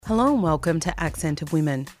Hello and welcome to Accent of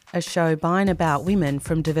Women, a show by and about women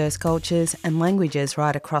from diverse cultures and languages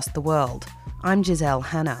right across the world. I'm Giselle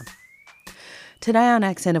Hanna. Today on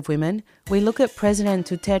Accent of Women, we look at President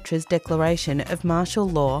Duterte's declaration of martial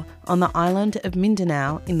law on the island of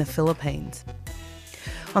Mindanao in the Philippines.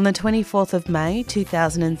 On the 24th of May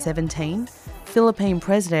 2017, Philippine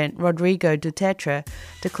President Rodrigo Duterte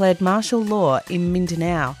declared martial law in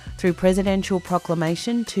Mindanao through Presidential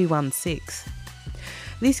Proclamation 216.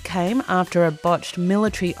 This came after a botched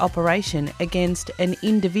military operation against an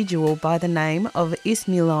individual by the name of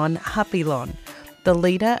Isnilon Hapilon, the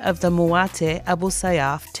leader of the Muate Abu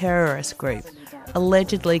Sayyaf terrorist group,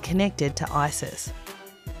 allegedly connected to ISIS.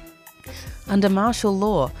 Under martial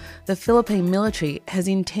law, the Philippine military has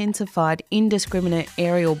intensified indiscriminate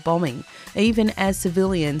aerial bombing, even as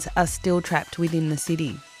civilians are still trapped within the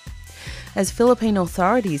city. As Philippine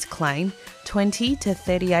authorities claim, 20 to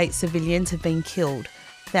 38 civilians have been killed.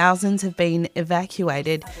 Thousands have been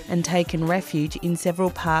evacuated and taken refuge in several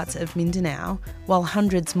parts of Mindanao, while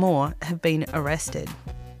hundreds more have been arrested.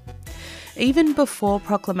 Even before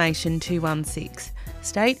Proclamation 216,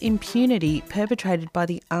 state impunity perpetrated by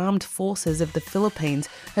the armed forces of the Philippines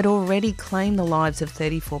had already claimed the lives of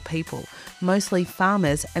 34 people, mostly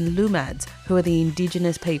farmers and Lumads, who are the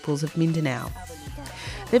indigenous peoples of Mindanao.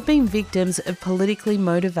 They've been victims of politically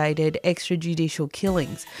motivated extrajudicial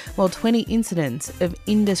killings, while 20 incidents of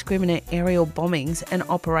indiscriminate aerial bombings and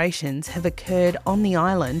operations have occurred on the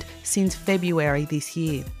island since February this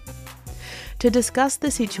year. To discuss the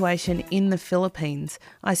situation in the Philippines,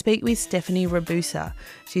 I speak with Stephanie Rabusa.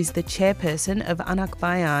 She's the chairperson of Anak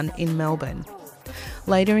Bayan in Melbourne.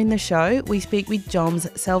 Later in the show, we speak with Joms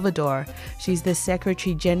Salvador. She's the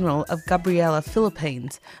Secretary General of Gabriela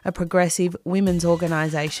Philippines, a progressive women's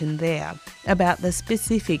organisation there, about the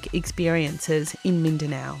specific experiences in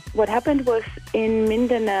Mindanao. What happened was in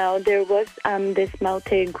Mindanao, there was this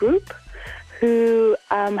Maute group who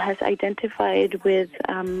has identified with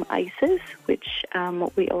ISIS, which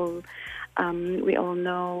we all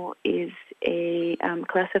know is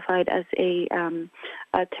classified as a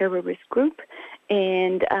terrorist group.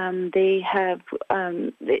 And they have,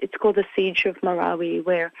 it's called the Siege of Marawi,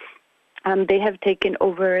 where they have taken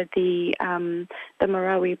over the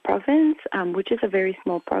Marawi province, which is a very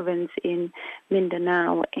small province in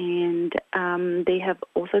Mindanao, and they have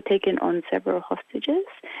also taken on several hostages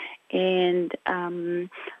and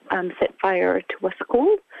set fire to a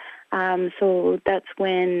school. So that's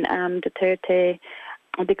when Duterte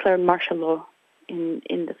declared martial law in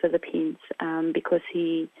the Philippines, because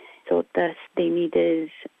he thought that they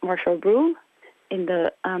needed martial rule in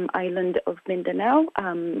the island of Mindanao,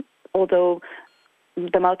 although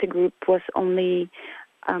the Maute group was only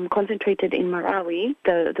concentrated in Marawi.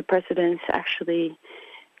 The president actually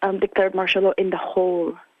declared martial law in the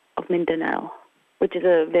whole of Mindanao, which is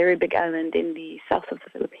a very big island in the south of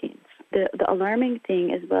the Philippines. The alarming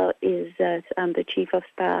thing as well is that the Chief of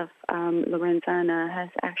Staff, Lorenzana, has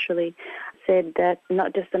actually said that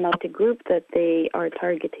not just the Maute group that they are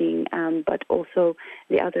targeting, but also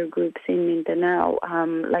the other groups in Mindanao,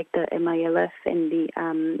 like the MILF and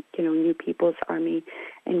the New People's Army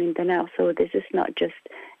in Mindanao. So this is not just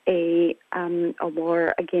a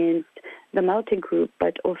war against the Maute group,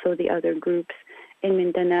 but also the other groups in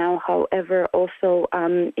Mindanao. However, also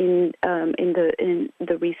in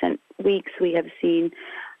the recent weeks, we have seen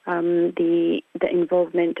the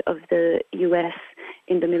involvement of the U.S.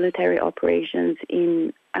 in the military operations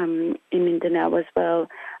in Mindanao as well.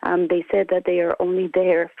 They said that they are only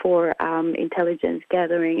there for intelligence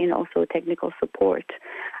gathering and also technical support.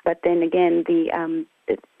 But then again, the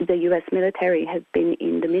U.S. military has been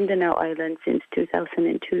in the Mindanao island since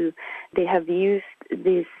 2002. They have used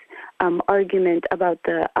this argument about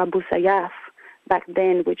the Abu Sayyaf back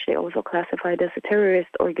then, which they also classified as a terrorist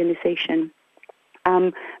organization.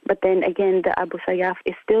 But then again, the Abu Sayyaf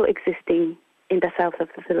is still existing in the south of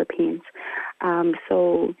the Philippines.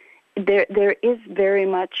 So there is very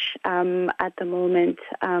much at the moment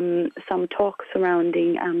some talk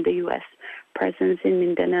surrounding the U.S. presence in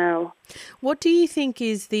Mindanao. What do you think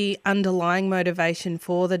is the underlying motivation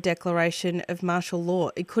for the declaration of martial law?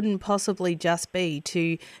 It couldn't possibly just be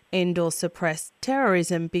to end or suppress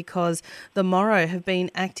terrorism, because the Moro have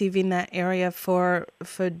been active in that area for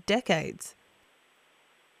decades.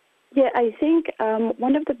 Yeah, I think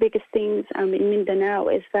one of the biggest things in Mindanao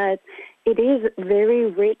is that it is very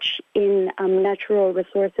rich in natural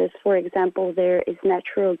resources. For example, there is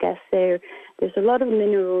natural gas there. There's a lot of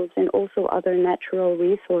minerals and also other natural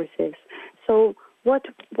resources. So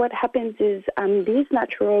what happens is these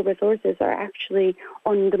natural resources are actually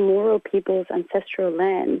on the Moro people's ancestral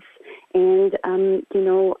lands, and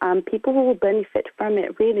people who will benefit from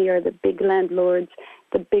it really are the big landlords,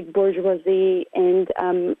 the big bourgeoisie, and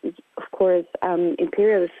of course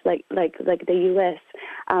imperialists like the U.S.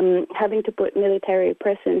 Having to put military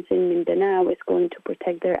presence in Mindanao is going to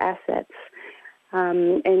protect their assets.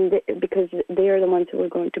 Because they are the ones who are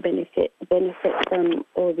going to benefit from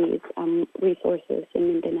all these resources in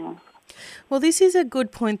Mindanao. Well, this is a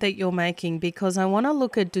good point that you're making, because I want to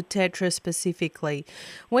look at Duterte specifically.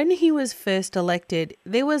 When he was first elected,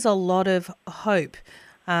 there was a lot of hope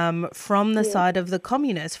from the side of the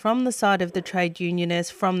communists, from the side of the trade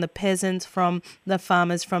unionists, from the peasants, from the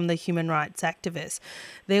farmers, from the human rights activists.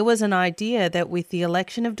 There was an idea that with the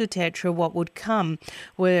election of Duterte, what would come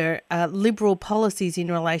were liberal policies in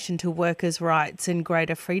relation to workers' rights and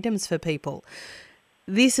greater freedoms for people.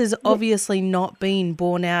 This has obviously not been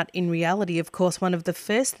borne out in reality. Of course, one of the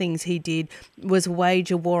first things he did was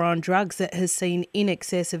wage a war on drugs that has seen in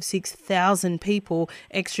excess of 6,000 people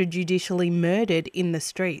extrajudicially murdered in the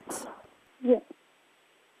streets. Yep.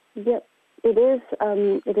 It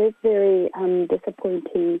is very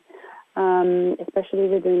disappointing, especially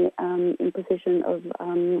with the imposition of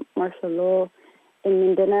martial law in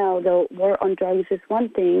Mindanao. The war on drugs is one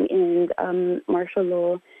thing, and martial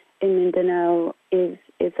law in Mindanao is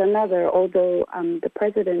another. Although the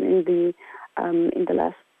president in the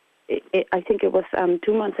last, I think it was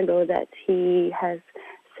 2 months ago, that he has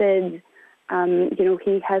said,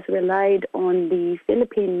 he has relied on the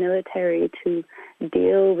Philippine military to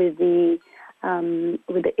deal with the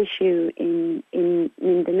issue in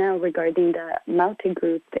Mindanao regarding the Maute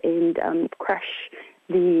group and crush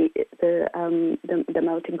the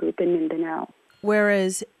Maute group in Mindanao.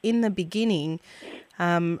 Whereas in the beginning,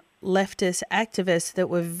 leftist activists that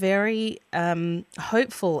were very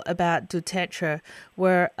hopeful about Duterte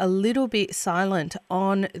were a little bit silent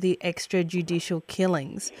on the extrajudicial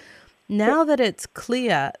killings. Now that it's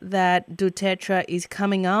clear that Duterte is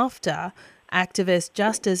coming after activists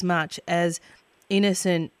just as much as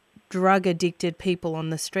innocent drug-addicted people on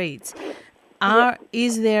the streets,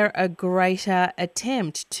 is there a greater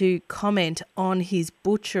attempt to comment on his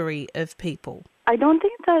butchery of people? I don't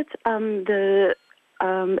think that the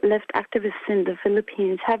left activists in the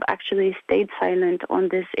Philippines have actually stayed silent on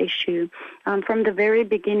this issue. From the very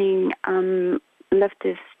beginning,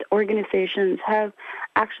 leftist organizations have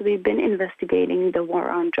actually been investigating the war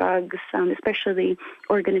on drugs, especially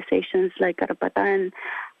organizations like Karapatan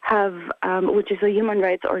which is a human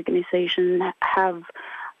rights organization, have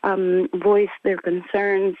voiced their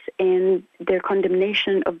concerns and their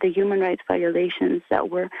condemnation of the human rights violations that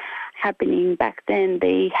were happening back then.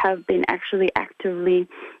 They have been actually actively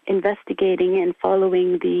investigating and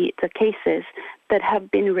following the cases that have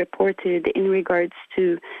been reported in regards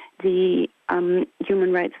to the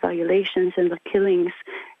human rights violations and the killings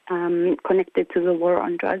connected to the war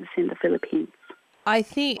on drugs in the Philippines. I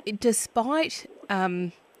think despite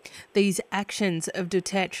these actions of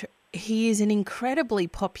Duterte, he is an incredibly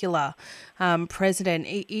popular president.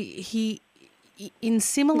 He in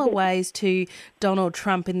similar ways to Donald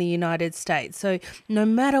Trump in the United States. So no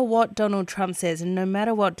matter what Donald Trump says and no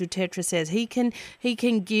matter what Duterte says, he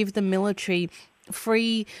can give the military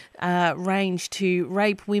free range to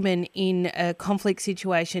rape women in a conflict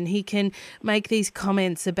situation. He can make these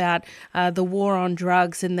comments about the war on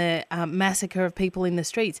drugs and the massacre of people in the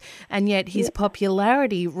streets, and yet his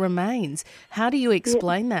popularity remains. How do you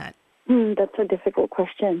explain that? That's a difficult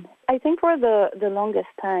question. I think for the longest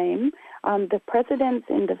time, the presidents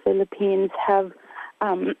in the Philippines have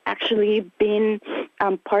actually been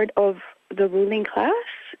part of the ruling class.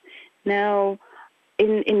 Now,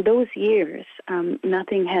 in those years,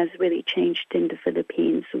 nothing has really changed in the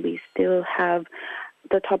Philippines. We still have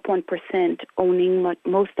the top 1% owning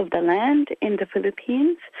most of the land in the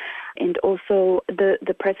Philippines. And also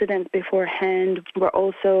the presidents beforehand were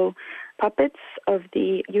also puppets of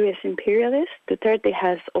the U.S. imperialists. Duterte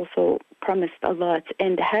has also promised a lot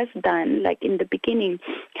and has done, like in the beginning,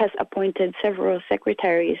 has appointed several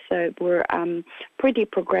secretaries that were pretty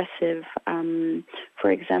progressive.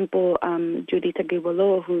 For example, Judy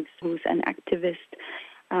Taguiwalo, who's an activist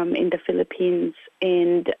in the Philippines,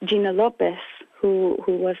 and Gina Lopez, who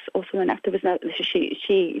was also an activist. Now,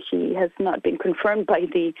 she has not been confirmed by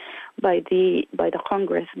the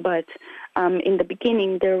Congress, but in the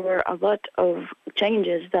beginning there were a lot of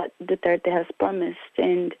changes that Duterte has promised,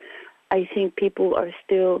 and I think people are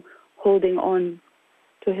still holding on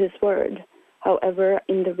to his word. However,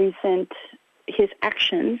 his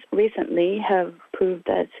actions recently have proved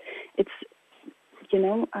that it's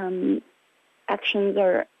actions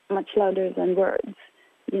are much louder than words.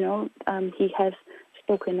 He has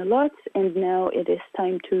spoken a lot, and now it is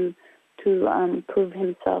time to prove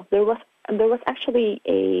himself. There was actually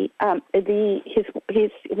his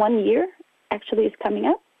 1 year actually is coming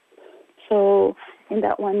up. So in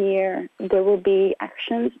that 1 year, there will be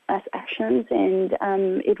actions, and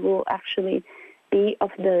it will actually be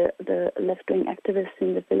of the left-wing activists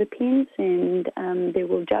in the Philippines, and they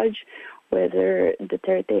will judge whether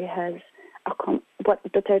what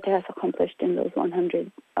Duterte has accomplished in those 1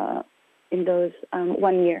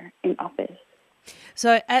 year in office.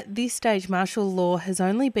 So at this stage, martial law has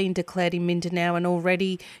only been declared in Mindanao, and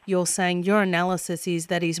already you're saying your analysis is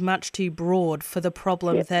that is much too broad for the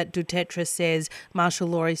problem that Duterte says martial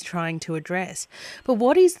law is trying to address. But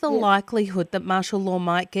what is the likelihood that martial law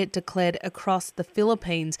might get declared across the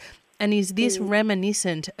Philippines? And is this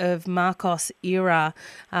reminiscent of Marcos era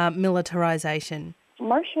militarization?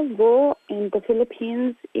 Martial law in the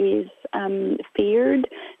Philippines is feared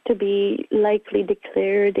to be likely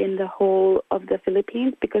declared in the whole of the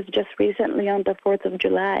Philippines, because just recently on the 4th of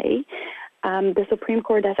July, the Supreme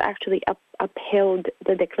Court has actually upheld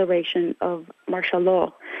the declaration of martial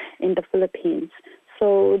law in the Philippines.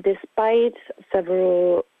 So despite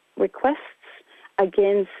several requests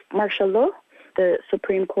against martial law, the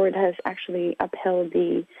Supreme Court has actually upheld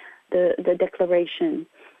the declaration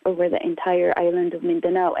over the entire island of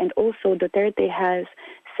Mindanao. And also Duterte has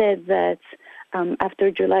said that after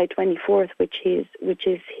July 24th, which is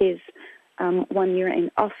his 1 year in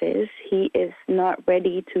office, he is not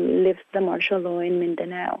ready to lift the martial law in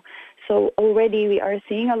Mindanao. So already we are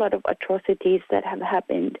seeing a lot of atrocities that have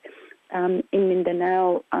happened in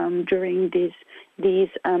Mindanao during these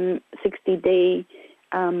 60-day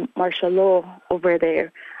martial law over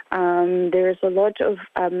there. There's a lot of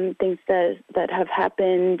things that have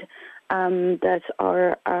happened that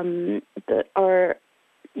are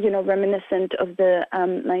reminiscent of the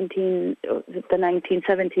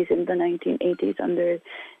 1970s and the 1980s under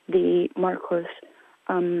the Marcos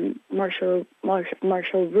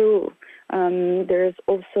martial rule. There's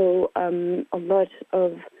also a lot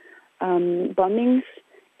of bombings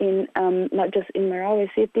in not just in Marawi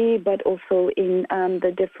City, but also in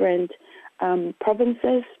the different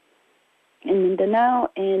provinces in Mindanao,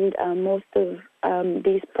 and most of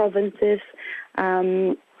these provinces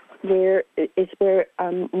where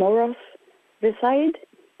Moros reside.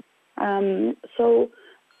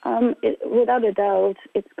 Without a doubt,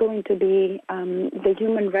 it's going to be the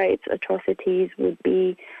human rights atrocities would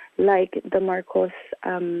be like the Marcos,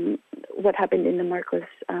 what happened in the Marcos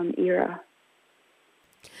era.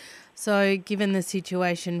 So given the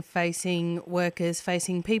situation facing workers,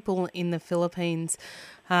 facing people in the Philippines,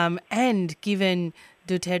 and given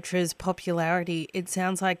Duterte's popularity, it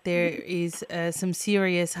sounds like there is some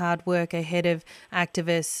serious hard work ahead of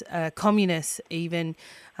activists, communists even,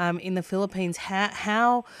 in the Philippines.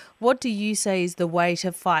 What do you say is the way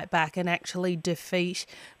to fight back and actually defeat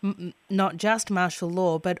not just martial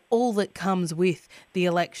law, but all that comes with the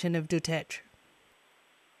election of Duterte?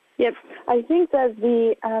 Yep, I think that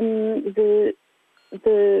the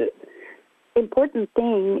important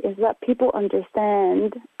thing is that people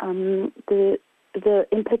understand the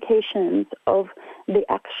implications of the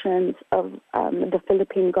actions of the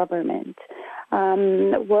Philippine government.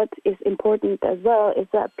 What is important as well is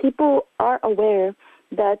that people are aware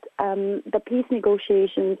that the peace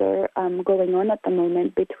negotiations are going on at the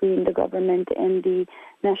moment between the government and the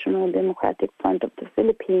National Democratic Front of the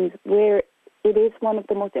Philippines, where it is one of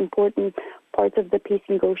the most important parts of the peace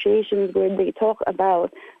negotiations, where they talk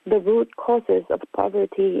about the root causes of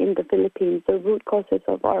poverty in the Philippines, the root causes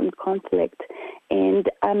of armed conflict. And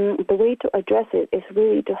the way to address it is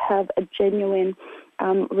really to have a genuine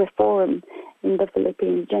reform in the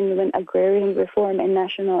Philippines, genuine agrarian reform and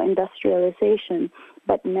national industrialization.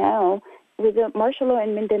 But now, with the martial law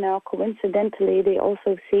in Mindanao, coincidentally, they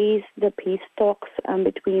also seized the peace talks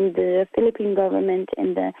between the Philippine government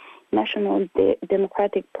and the National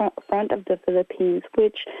Democratic Front of the Philippines,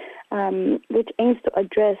 which aims to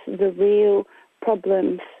address the real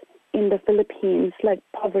problems in the Philippines, like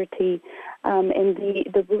poverty and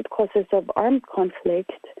the root causes of armed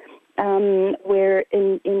conflict, where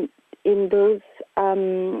in those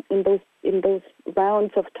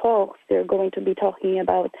rounds of talks, they're going to be talking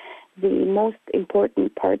about the most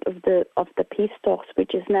important part of the peace talks,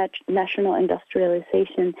 which is national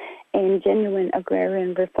industrialization and genuine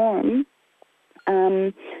agrarian reform.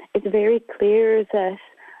 It's very clear that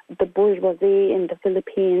the bourgeoisie in the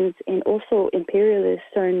Philippines and also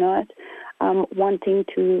imperialists are not wanting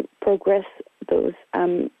to progress those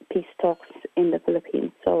peace talks in the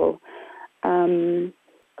Philippines. So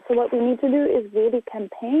So what we need to do is really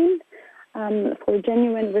campaign for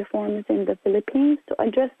genuine reforms in the Philippines to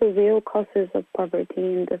address the real causes of poverty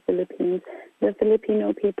in the Philippines. The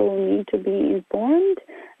Filipino people need to be informed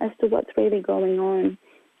as to what's really going on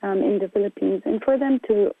in the Philippines, and for them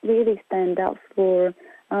to really stand up for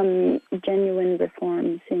genuine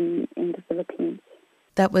reforms in the Philippines.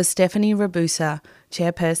 That was Stephanie Rabusa,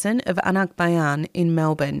 chairperson of Anak Bayan in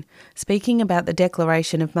Melbourne, speaking about the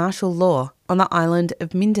declaration of martial law on the island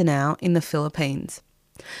of Mindanao in the Philippines.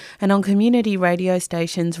 And on community radio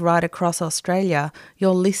stations right across Australia,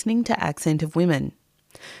 you're listening to Accent of Women.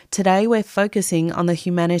 Today we're focusing on the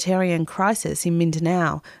humanitarian crisis in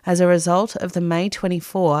Mindanao as a result of the May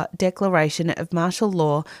 24 declaration of martial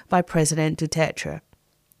law by President Duterte.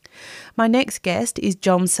 My next guest is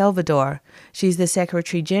Jom Salvador. She's the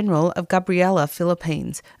Secretary General of Gabriela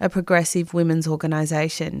Philippines, a progressive women's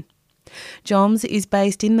organisation. Joms is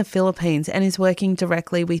based in the Philippines and is working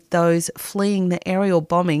directly with those fleeing the aerial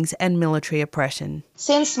bombings and military oppression.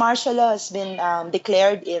 Since martial law has been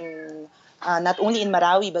declared in not only in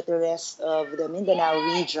Marawi but the rest of the Mindanao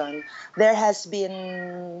region, there has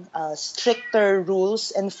been stricter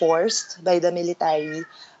rules enforced by the military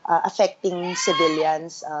affecting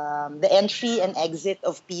civilians. The entry and exit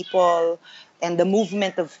of people and the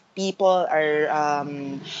movement of people are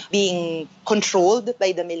being controlled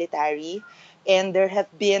by the military. And there have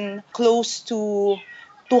been close to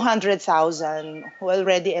 200,000 who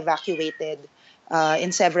already evacuated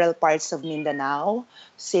in several parts of Mindanao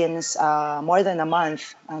since more than a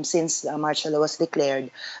month since martial law was declared.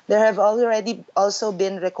 There have already also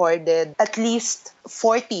been recorded at least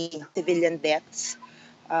 40 civilian deaths.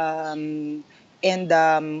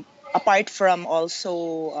 Apart from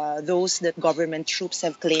also those that government troops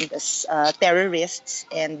have claimed as terrorists,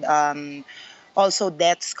 and also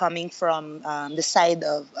deaths coming from the side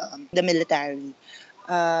of the military.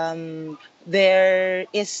 There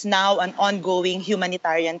is now an ongoing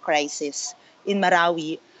humanitarian crisis in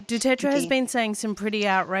Marawi. Duterte has been saying some pretty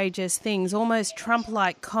outrageous things, almost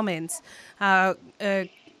Trump-like comments.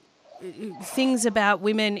 Things about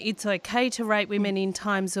women, it's okay to rape women in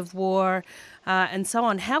times of war, and so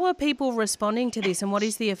on. How are people responding to this, and what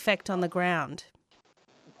is the effect on the ground?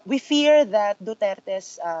 We fear that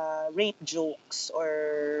Duterte's rape jokes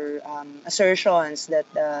or assertions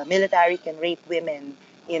that the military can rape women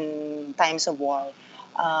in times of war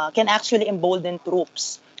can actually embolden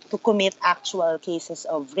troops to commit actual cases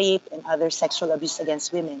of rape and other sexual abuse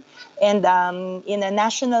against women. And in a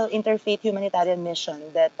national interfaith humanitarian mission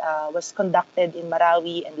that was conducted in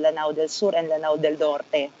Marawi and Lanao del Sur and Lanao del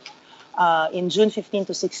Norte in June 15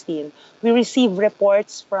 to 16, we received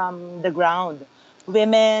reports from the ground.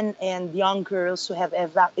 Women and young girls who have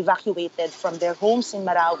evacuated from their homes in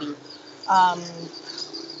Marawi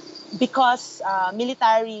because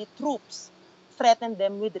military troops threatened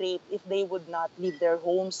them with rape if they would not leave their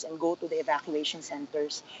homes and go to the evacuation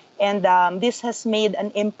centers. And this has made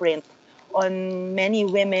an imprint on many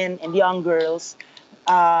women and young girls,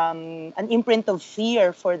 an imprint of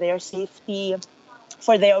fear for their safety,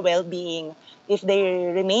 for their well-being if they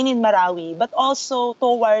remain in Marawi, but also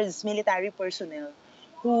towards military personnel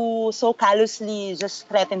who so callously just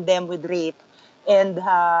threaten them with rape, and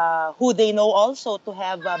who they know also to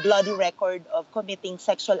have a bloody record of committing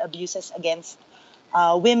sexual abuses against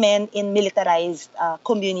women in militarized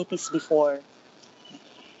communities before.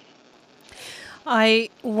 I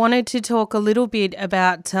wanted to talk a little bit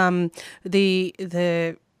about the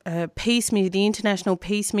international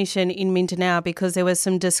peace mission in Mindanao, because there were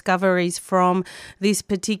some discoveries from this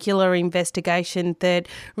particular investigation that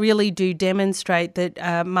really do demonstrate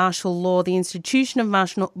that martial law, the institution of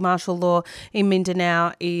martial law in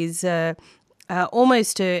Mindanao is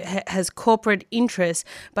almost has corporate interests,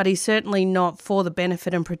 but is certainly not for the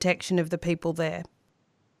benefit and protection of the people there.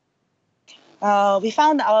 We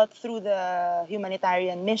found out through the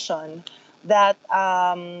humanitarian mission that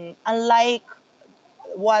unlike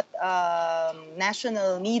what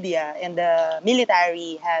national media and the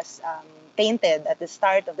military has painted at the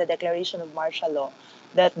start of the declaration of martial law,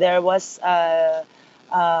 that there was a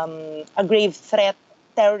grave threat,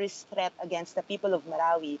 terrorist threat against the people of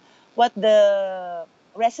Marawi. What the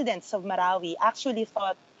residents of Marawi actually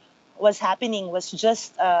thought was happening was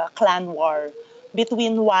just a clan war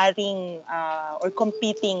between warring or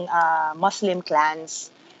competing Muslim clans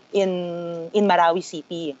in Marawi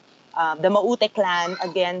City. The Maute clan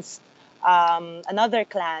against another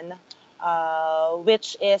clan,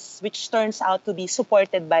 which turns out to be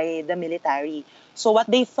supported by the military. So what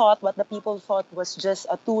the people thought was just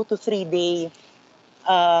a 2 to 3 day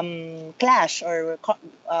clash or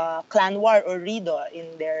clan war or rido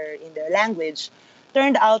in their language,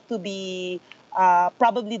 turned out to be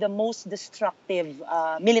probably the most destructive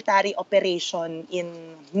military operation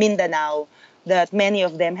in Mindanao that many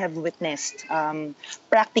of them have witnessed,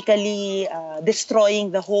 practically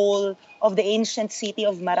destroying the whole of the ancient city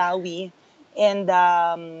of Marawi and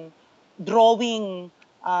drawing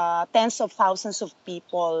tens of thousands of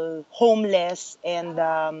people homeless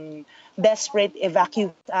and desperate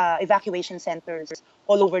evacuation centers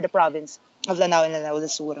all over the province of Lanao and Lanao del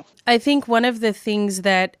Sur. I think one of the things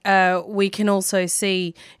that we can also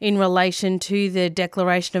see in relation to the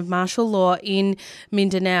declaration of martial law in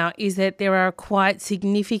Mindanao is that there are quite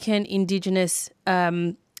significant Indigenous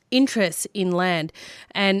interests in land.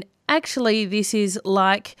 And actually, this is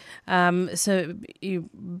like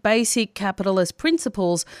basic capitalist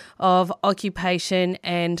principles of occupation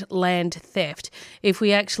and land theft. If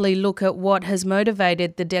we actually look at what has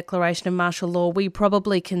motivated the declaration of martial law, we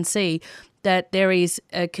probably can see that there is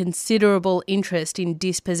a considerable interest in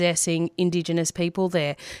dispossessing Indigenous people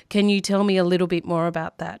there. Can you tell me a little bit more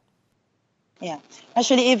about that? Yeah.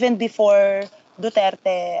 Actually, even before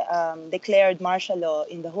Duterte declared martial law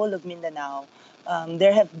in the whole of Mindanao,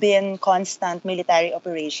 there have been constant military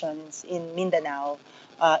operations in Mindanao,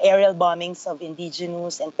 aerial bombings of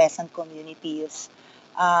indigenous and peasant communities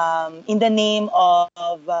in the name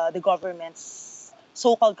of the government's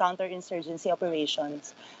so-called counterinsurgency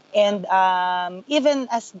operations. And even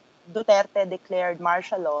as Duterte declared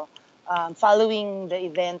martial law, following the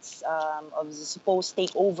events of the supposed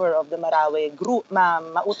takeover of the Marawi group,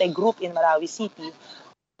 Maute group in Marawi City,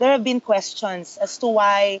 there have been questions as to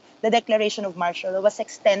why the declaration of martial law was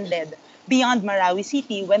extended beyond Marawi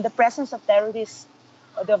City when the presence of terrorists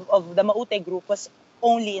of the Maute group was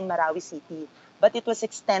only in Marawi City, but it was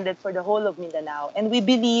extended for the whole of Mindanao. And we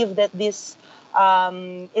believe that this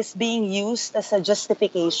is being used as a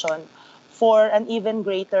justification for an even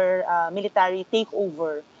greater military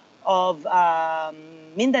takeover of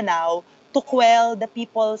Mindanao to quell the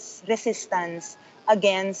people's resistance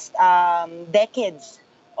against decades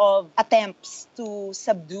of attempts to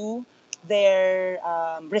subdue their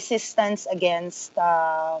resistance against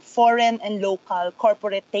foreign and local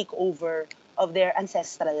corporate takeover of their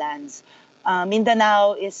ancestral lands.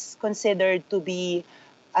 Mindanao is considered to be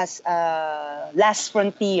as a last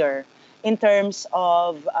frontier in terms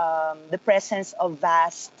of the presence of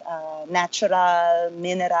vast natural,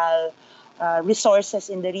 mineral resources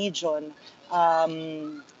in the region.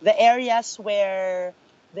 The areas where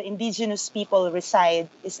the indigenous people reside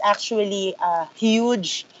is actually a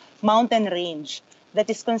huge mountain range that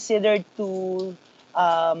is considered to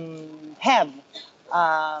have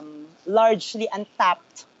largely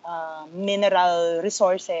untapped mineral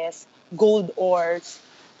resources, gold ores,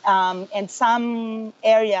 and some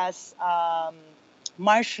areas,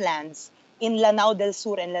 marshlands in Lanao del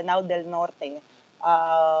Sur and Lanao del Norte,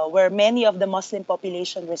 where many of the Muslim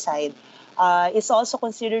population reside, is also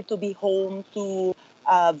considered to be home to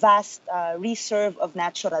a vast reserve of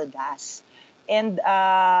natural gas. And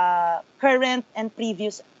current and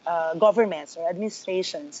previous governments or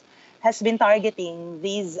administrations has been targeting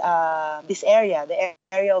this area, the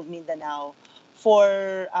area of Mindanao,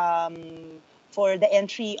 for the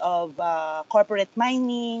entry of corporate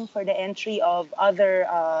mining, for the entry of other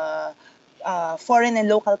foreign and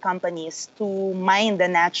local companies to mine the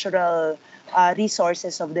natural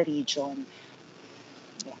resources of the region.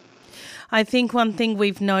 Yeah. I think one thing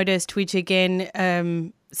we've noticed, which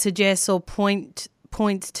again suggests or points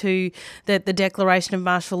to that the declaration of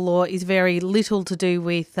martial law is very little to do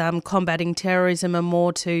with combating terrorism and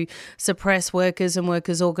more to suppress workers and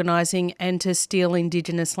workers organising and to steal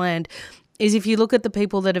Indigenous land, is if you look at the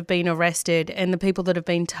people that have been arrested and the people that have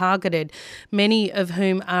been targeted, many of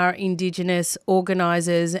whom are Indigenous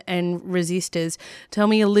organisers and resistors. Tell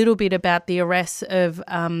me a little bit about the arrests of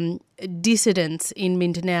dissidents in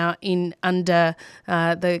Mindanao under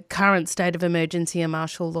the current state of emergency and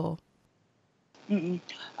martial law.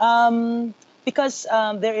 Because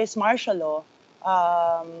there is martial law,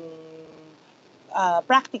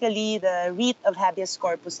 practically the writ of habeas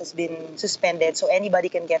corpus has been suspended, so anybody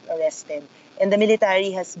can get arrested. And the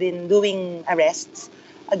military has been doing arrests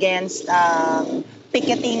against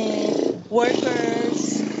picketing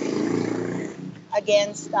workers,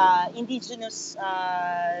 against indigenous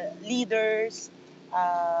leaders,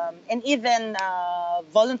 and even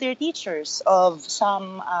volunteer teachers of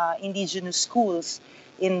some indigenous schools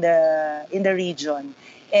in the region.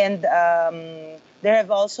 And there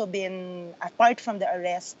have also been, apart from the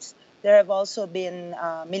arrests, there have also been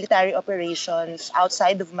military operations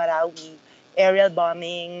outside of Marawi, aerial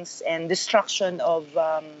bombings and destruction of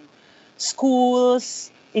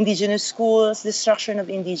schools, indigenous schools, destruction of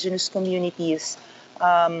indigenous communities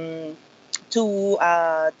to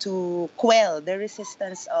quell the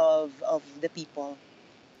resistance of the people.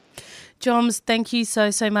 Joms, thank you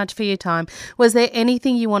so much for your time. Was there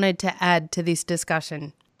anything you wanted to add to this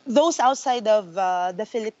discussion? Those outside of the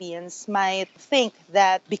Philippines might think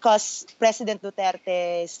that because President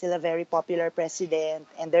Duterte is still a very popular president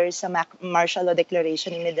and there is a martial law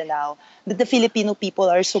declaration in Mindanao, that the Filipino people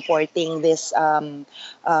are supporting this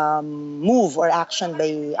move or action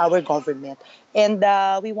by our government. And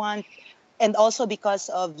we want, and also because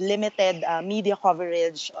of limited media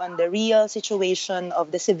coverage on the real situation of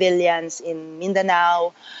the civilians in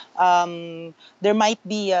Mindanao, there might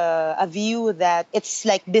be a view that it's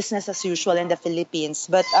like business as usual in the Philippines.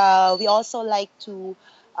 But we also like to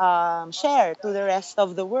share to the rest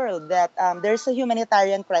of the world that there's a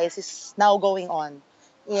humanitarian crisis now going on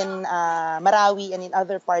in Marawi and in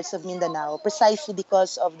other parts of Mindanao, precisely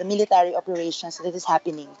because of the military operations that is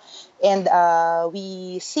happening. And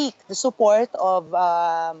we seek the support of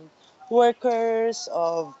workers,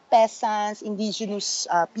 of peasants, indigenous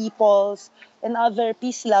peoples, and other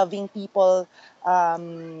peace-loving people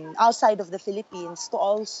outside of the Philippines to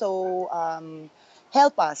also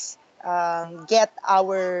help us get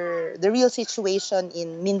the real situation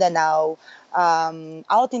in Mindanao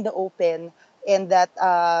out in the open, and that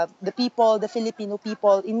the Filipino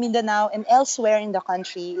people in Mindanao and elsewhere in the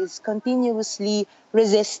country is continuously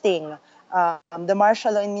resisting the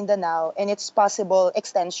martial law in Mindanao and its possible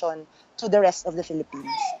extension to the rest of the Philippines.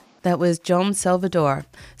 That was Jom Salvador,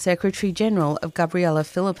 Secretary General of Gabriela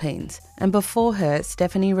Philippines, and before her,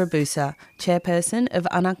 Stephanie Rabusa, Chairperson of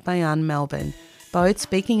Anak Bayan Melbourne, both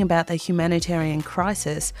speaking about the humanitarian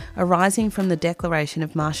crisis arising from the declaration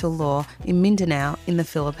of martial law in Mindanao in the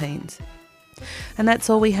Philippines. And that's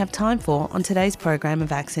all we have time for on today's program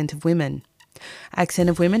of Accent of Women. Accent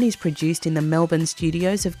of Women is produced in the Melbourne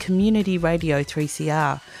studios of Community Radio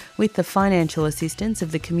 3CR with the financial assistance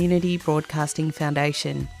of the Community Broadcasting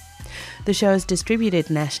Foundation. The show is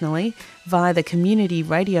distributed nationally via the Community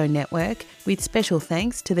Radio Network with special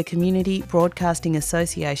thanks to the Community Broadcasting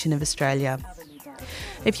Association of Australia.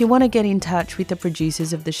 If you want to get in touch with the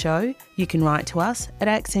producers of the show, you can write to us at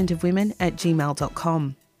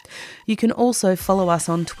accentofwomen@gmail.com. You can also follow us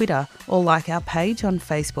on Twitter or like our page on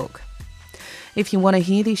Facebook. If you want to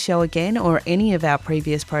hear this show again or any of our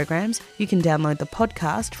previous programs, you can download the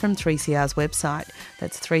podcast from 3CR's website.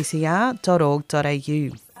 That's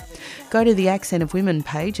 3cr.org.au. Go to the Accent of Women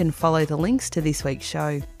page and follow the links to this week's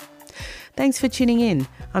show. Thanks for tuning in.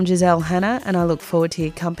 I'm Giselle Hanna and I look forward to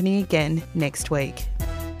your company again next week.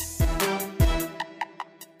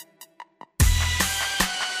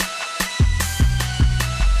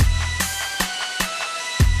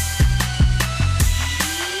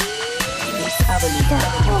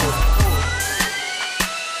 Avenida.